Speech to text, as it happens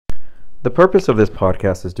The purpose of this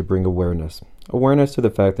podcast is to bring awareness to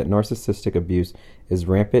the fact that narcissistic abuse is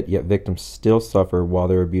rampant, yet victims still suffer while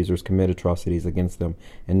their abusers commit atrocities against them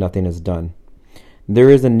and nothing is done.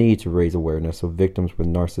 There is a need to raise awareness so victims with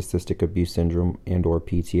narcissistic abuse syndrome and/or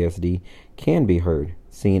PTSD can be heard,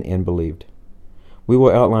 seen, and believed. We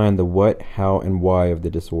will outline the what, how, and why of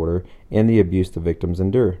the disorder and the abuse the victims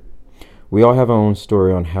endure. We all have our own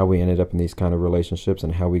story on how we ended up in these kind of relationships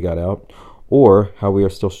and how we got out, or how we are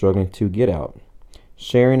still struggling to get out.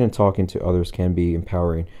 Sharing and talking to others can be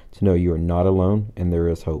empowering to know you are not alone and there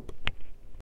is hope.